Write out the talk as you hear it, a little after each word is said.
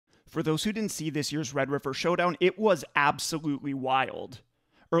For those who didn't see this year's Red River Showdown, it was absolutely wild.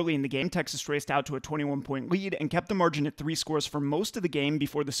 Early in the game, Texas raced out to a 21-point lead and kept the margin at 3 scores for most of the game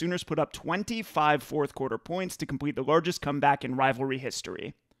before the Sooners put up 25 fourth-quarter points to complete the largest comeback in rivalry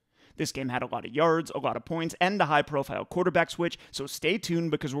history. This game had a lot of yards, a lot of points, and a high-profile quarterback switch, so stay tuned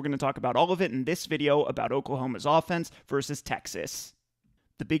because we're going to talk about all of it in this video about Oklahoma's offense versus Texas.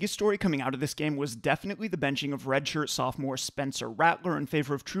 The biggest story coming out of this game was definitely the benching of redshirt sophomore Spencer Rattler in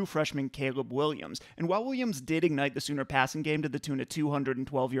favor of true freshman Caleb Williams. And while Williams did ignite the Sooner passing game to the tune of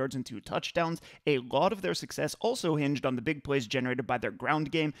 212 yards and 2 touchdowns, a lot of their success also hinged on the big plays generated by their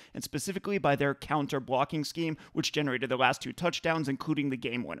ground game, and specifically by their counter-blocking scheme, which generated the last 2 touchdowns, including the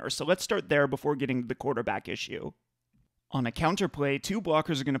game winner. So let's start there before getting to the quarterback issue. On a counter play, 2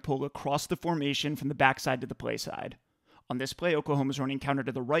 blockers are going to pull across the formation from the backside to the play side. On this play, Oklahoma's running counter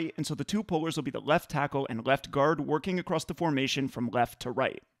to the right, and so the 2 pullers will be the left tackle and left guard working across the formation from left to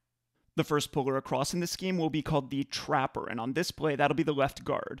right. The first puller across in this scheme will be called the trapper, and on this play, that'll be the left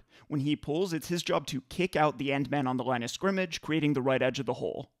guard. When he pulls, it's his job to kick out the end man on the line of scrimmage, creating the right edge of the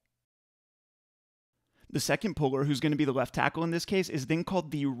hole. The second puller, who's going to be the left tackle in this case, is then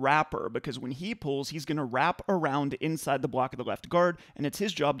called the wrapper, because when he pulls, he's going to wrap around inside the block of the left guard, and it's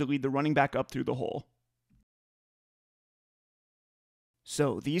his job to lead the running back up through the hole.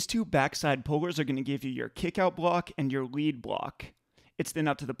 So these 2 backside pullers are going to give you your kickout block and your lead block. It's then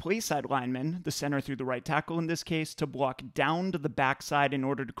up to the play side lineman, the center through the right tackle in this case, to block down to the backside in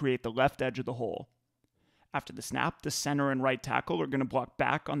order to create the left edge of the hole. After the snap, the center and right tackle are going to block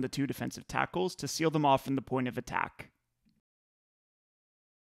back on the 2 defensive tackles to seal them off from the point of attack.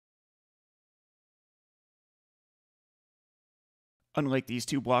 Unlike these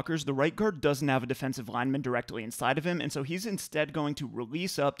 2 blockers, the right guard doesn't have a defensive lineman directly inside of him, and so he's instead going to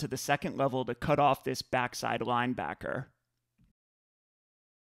release up to the second level to cut off this backside linebacker.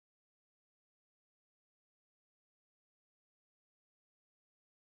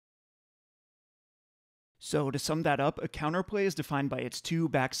 So to sum that up, a counterplay is defined by its 2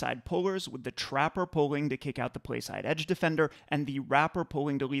 backside pullers, with the trapper pulling to kick out the playside edge defender, and the wrapper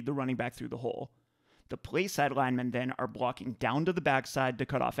pulling to lead the running back through the hole. The play side linemen then are blocking down to the backside to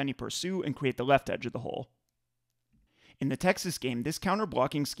cut off any pursuit and create the left edge of the hole. In the Texas game, this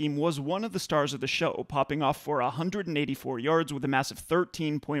counter-blocking scheme was one of the stars of the show, popping off for 184 yards with a massive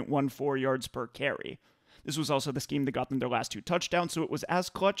 13.14 yards per carry. This was also the scheme that got them their last 2 touchdowns, so it was as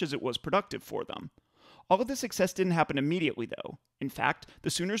clutch as it was productive for them. All of this success didn't happen immediately, though. In fact, the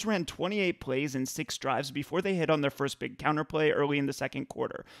Sooners ran 28 plays in 6 drives before they hit on their first big counterplay early in the second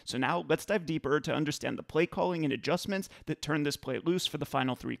quarter. So now, let's dive deeper to understand the play calling and adjustments that turned this play loose for the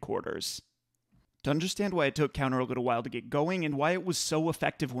final 3 quarters. To understand why it took counter a little while to get going and why it was so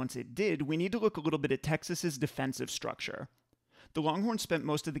effective once it did, we need to look a little bit at Texas's defensive structure. The Longhorns spent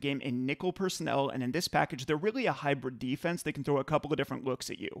most of the game in nickel personnel, and in this package, they're really a hybrid defense that can throw a couple of different looks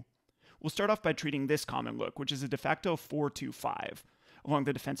at you. We'll start off by treating this common look, which is a de facto 4-2-5. Along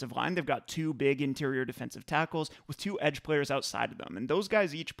the defensive line, they've got 2 big interior defensive tackles with 2 edge players outside of them, and those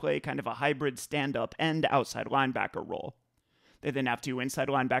guys each play kind of a hybrid stand-up and outside linebacker role. They then have 2 inside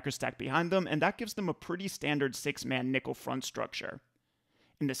linebackers stacked behind them, and that gives them a pretty standard 6-man nickel front structure.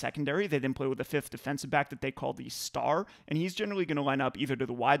 In the secondary, they then play with a 5th defensive back that they call the star, and he's generally going to line up either to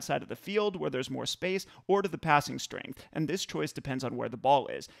the wide side of the field, where there's more space, or to the passing strength, and this choice depends on where the ball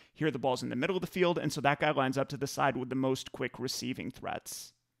is. Here the ball's in the middle of the field, and so that guy lines up to the side with the most quick receiving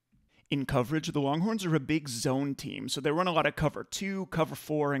threats. In coverage, the Longhorns are a big zone team, so they run a lot of cover 2, cover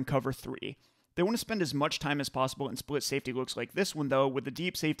 4, and cover 3. They want to spend as much time as possible in split safety looks like this one, though, with a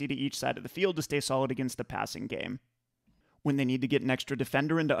deep safety to each side of the field to stay solid against the passing game. When they need to get an extra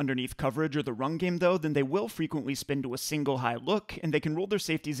defender into underneath coverage or the run game, though, then they will frequently spin to a single high look, and they can roll their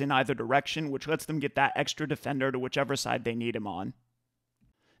safeties in either direction, which lets them get that extra defender to whichever side they need him on.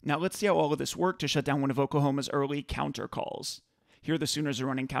 Now let's see how all of this worked to shut down one of Oklahoma's early counter calls. Here the Sooners are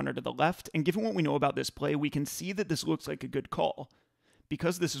running counter to the left, and given what we know about this play, we can see that this looks like a good call.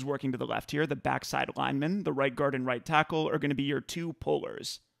 Because this is working to the left here, the backside linemen, the right guard and right tackle, are going to be your 2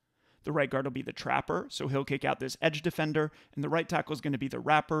 pullers. The right guard will be the trapper, so he'll kick out this edge defender, and the right tackle is going to be the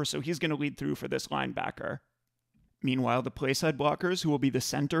wrapper, so he's going to lead through for this linebacker. Meanwhile, the playside blockers, who will be the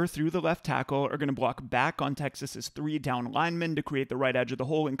center through the left tackle, are going to block back on Texas's 3 down linemen to create the right edge of the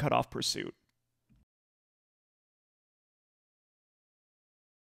hole and cut off pursuit.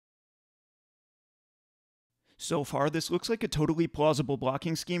 So far, this looks like a totally plausible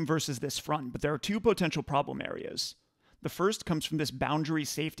blocking scheme versus this front, but there are 2 potential problem areas. The first comes from this boundary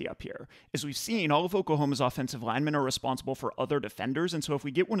safety up here. As we've seen, all of Oklahoma's offensive linemen are responsible for other defenders, and so if we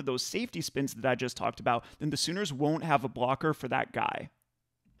get one of those safety spins that I just talked about, then the Sooners won't have a blocker for that guy.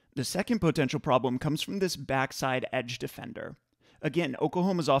 The second potential problem comes from this backside edge defender. Again,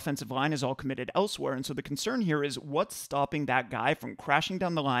 Oklahoma's offensive line is all committed elsewhere, and so the concern here is what's stopping that guy from crashing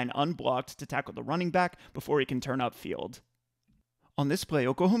down the line unblocked to tackle the running back before he can turn upfield. On this play,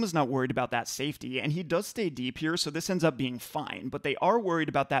 Oklahoma's not worried about that safety, and he does stay deep here, so this ends up being fine, but they are worried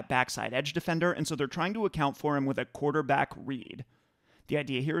about that backside edge defender, and so they're trying to account for him with a quarterback read. The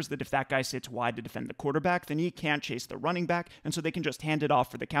idea here is that if that guy sits wide to defend the quarterback, then he can't chase the running back, and so they can just hand it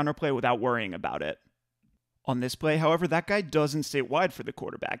off for the counterplay without worrying about it. On this play, however, that guy doesn't sit wide for the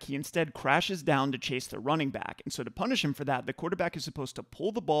quarterback. He instead crashes down to chase the running back, and so to punish him for that, the quarterback is supposed to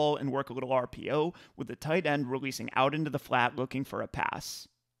pull the ball and work a little RPO, with the tight end releasing out into the flat looking for a pass.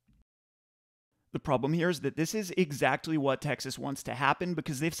 The problem here is that this is exactly what Texas wants to happen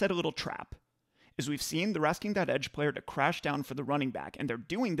because they've set a little trap. As we've seen, they're asking that edge player to crash down for the running back, and they're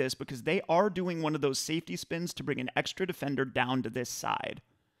doing this because they are doing one of those safety spins to bring an extra defender down to this side.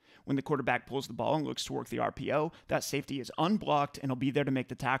 When the quarterback pulls the ball and looks to work the RPO, that safety is unblocked and will be there to make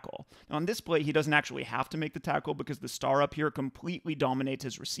the tackle. Now on this play, he doesn't actually have to make the tackle because the star up here completely dominates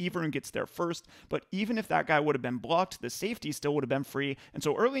his receiver and gets there first, but even if that guy would have been blocked, the safety still would have been free, and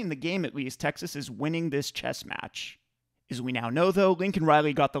so early in the game at least, Texas is winning this chess match. As we now know though, Lincoln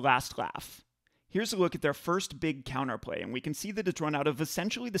Riley got the last laugh. Here's a look at their first big counterplay, and we can see that it's run out of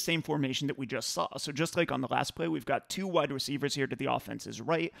essentially the same formation that we just saw. So just like on the last play, we've got two wide receivers here to the offense's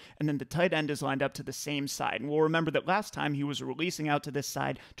right, and then the tight end is lined up to the same side. And we'll remember that last time he was releasing out to this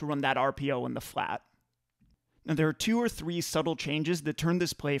side to run that RPO in the flat. Now there are 2 or 3 subtle changes that turn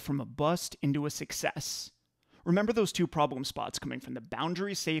this play from a bust into a success. Remember those 2 problem spots coming from the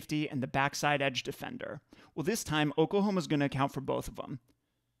boundary safety and the backside edge defender. Well, this time, Oklahoma's going to account for both of them.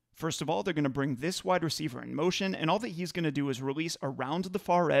 First of all, they're going to bring this wide receiver in motion, and all that he's going to do is release around the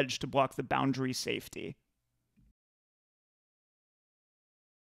far edge to block the boundary safety.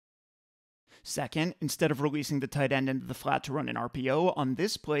 Second, instead of releasing the tight end into the flat to run an RPO, on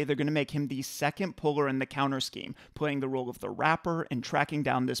this play they're going to make him the second puller in the counter scheme, playing the role of the wrapper and tracking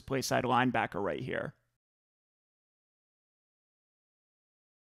down this play side linebacker right here.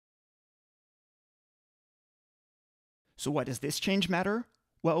 So why does this change matter?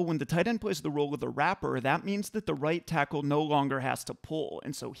 Well, when the tight end plays the role of the wrapper, that means that the right tackle no longer has to pull.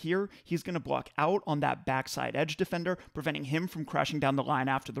 And so here, he's going to block out on that backside edge defender, preventing him from crashing down the line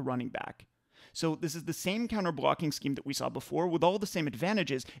after the running back. So this is the same counter blocking scheme that we saw before with all the same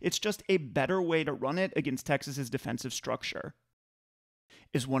advantages. It's just a better way to run it against Texas's defensive structure.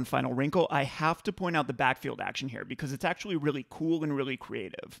 As one final wrinkle, I have to point out the backfield action here because it's actually really cool and really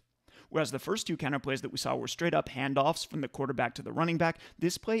creative. Whereas the first 2 counterplays that we saw were straight up handoffs from the quarterback to the running back,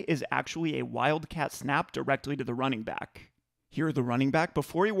 this play is actually a wildcat snap directly to the running back. Here, the running back,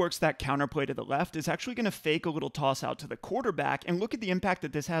 before he works that counterplay to the left, is actually going to fake a little toss out to the quarterback, and look at the impact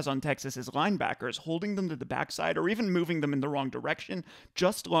that this has on Texas's linebackers, holding them to the backside or even moving them in the wrong direction,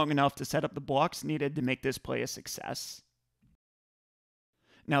 just long enough to set up the blocks needed to make this play a success.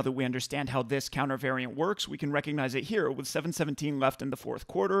 Now that we understand how this counter variant works, we can recognize it here with 7:17 left in the 4th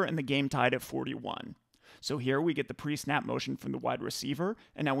quarter and the game tied at 41. So here we get the pre-snap motion from the wide receiver,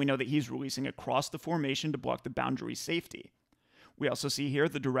 and now we know that he's releasing across the formation to block the boundary safety. We also see here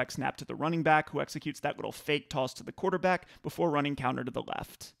the direct snap to the running back, who executes that little fake toss to the quarterback before running counter to the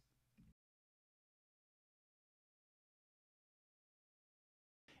left.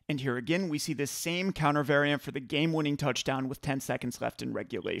 And here again, we see this same counter variant for the game-winning touchdown with 10 seconds left in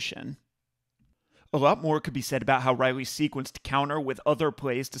regulation. A lot more could be said about how Riley sequenced counter with other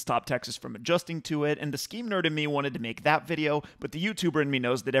plays to stop Texas from adjusting to it, and the scheme nerd in me wanted to make that video, but the YouTuber in me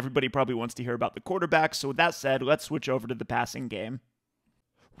knows that everybody probably wants to hear about the quarterback, so with that said, let's switch over to the passing game.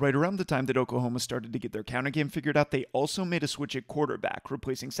 Right around the time that Oklahoma started to get their counter game figured out, they also made a switch at quarterback,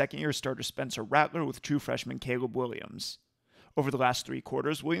 replacing second-year starter Spencer Rattler with true freshman Caleb Williams. Over the last 3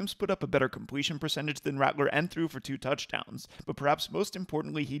 quarters, Williams put up a better completion percentage than Rattler and threw for 2 touchdowns, but perhaps most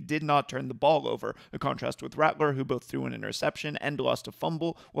importantly, he did not turn the ball over, a contrast with Rattler, who both threw an interception and lost a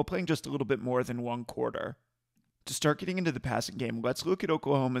fumble while playing just a little bit more than 1 quarter. To start getting into the passing game, let's look at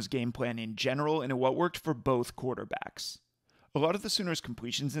Oklahoma's game plan in general and at what worked for both quarterbacks. A lot of the Sooners'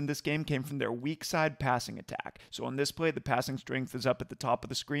 completions in this game came from their weak side passing attack. So on this play, the passing strength is up at the top of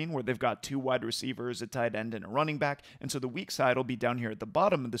the screen where they've got 2 wide receivers, a tight end, and a running back. And so the weak side will be down here at the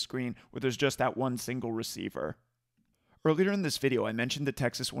bottom of the screen where there's just that one single receiver. Earlier in this video, I mentioned that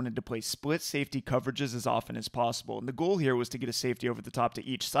Texas wanted to play split safety coverages as often as possible, and the goal here was to get a safety over the top to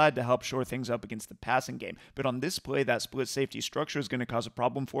each side to help shore things up against the passing game. But on this play, that split safety structure is going to cause a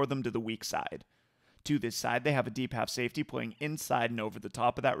problem for them to the weak side. To this side, they have a deep half safety playing inside and over the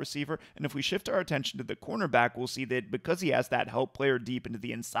top of that receiver, and if we shift our attention to the cornerback, we'll see that because he has that help player deep into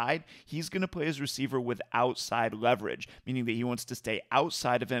the inside, he's going to play his receiver with outside leverage, meaning that he wants to stay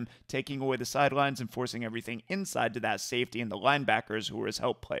outside of him, taking away the sidelines and forcing everything inside to that safety and the linebackers who are his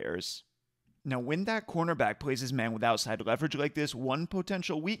help players. Now, when that cornerback plays his man with outside leverage like this, one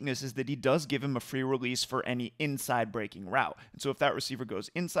potential weakness is that he does give him a free release for any inside breaking route. And so if that receiver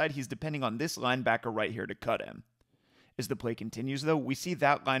goes inside, he's depending on this linebacker right here to cut him. As the play continues, though, we see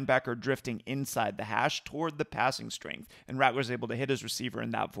that linebacker drifting inside the hash toward the passing strength, and Rattler's able to hit his receiver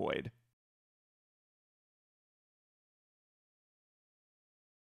in that void.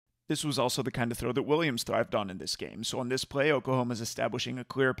 This was also the kind of throw that Williams thrived on in this game. So on this play, Oklahoma's establishing a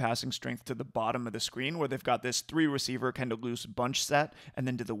clear passing strength to the bottom of the screen where they've got this 3-receiver kind of loose bunch set, and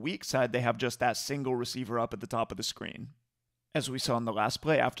then to the weak side, they have just that single receiver up at the top of the screen. As we saw in the last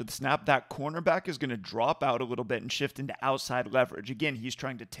play, after the snap, that cornerback is going to drop out a little bit and shift into outside leverage. Again, he's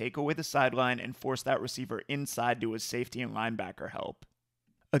trying to take away the sideline and force that receiver inside to his safety and linebacker help.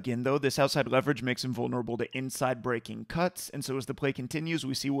 Again, though, this outside leverage makes him vulnerable to inside breaking cuts, and so as the play continues,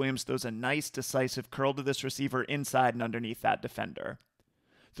 we see Williams throws a nice, decisive curl to this receiver inside and underneath that defender.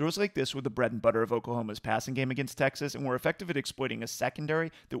 Throws like this were the bread and butter of Oklahoma's passing game against Texas, and were effective at exploiting a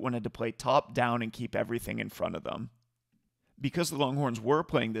secondary that wanted to play top down and keep everything in front of them. Because the Longhorns were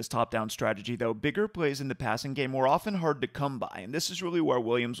playing this top-down strategy, though, bigger plays in the passing game were often hard to come by, and this is really where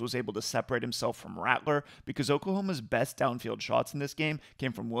Williams was able to separate himself from Rattler, because Oklahoma's best downfield shots in this game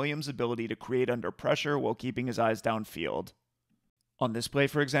came from Williams' ability to create under pressure while keeping his eyes downfield. On this play,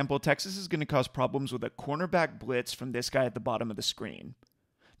 for example, Texas is going to cause problems with a cornerback blitz from this guy at the bottom of the screen.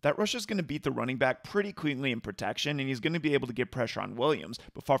 That rush is going to beat the running back pretty cleanly in protection, and he's going to be able to get pressure on Williams,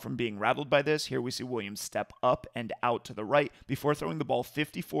 but far from being rattled by this, here we see Williams step up and out to the right before throwing the ball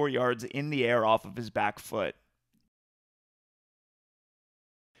 54 yards in the air off of his back foot.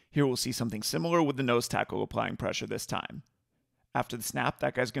 Here we'll see something similar with the nose tackle applying pressure this time. After the snap,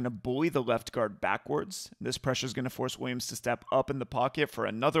 that guy's going to bully the left guard backwards. This pressure is going to force Williams to step up in the pocket for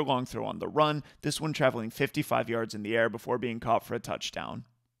another long throw on the run, this one traveling 55 yards in the air before being caught for a touchdown.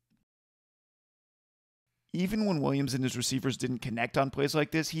 Even when Williams and his receivers didn't connect on plays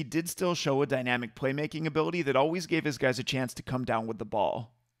like this, he did still show a dynamic playmaking ability that always gave his guys a chance to come down with the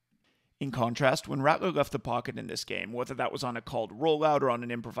ball. In contrast, when Rattler left the pocket in this game, whether that was on a called rollout or on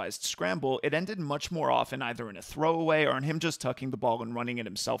an improvised scramble, it ended much more often either in a throwaway or in him just tucking the ball and running it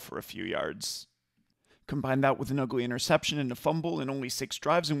himself for a few yards. Combine that with an ugly interception and a fumble in only 6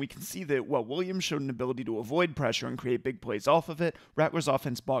 drives, and we can see that while Williams showed an ability to avoid pressure and create big plays off of it, Rattler's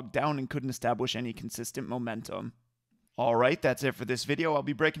offense bogged down and couldn't establish any consistent momentum. Alright, that's it for this video. I'll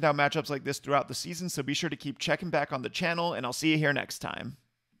be breaking down matchups like this throughout the season, so be sure to keep checking back on the channel, and I'll see you here next time.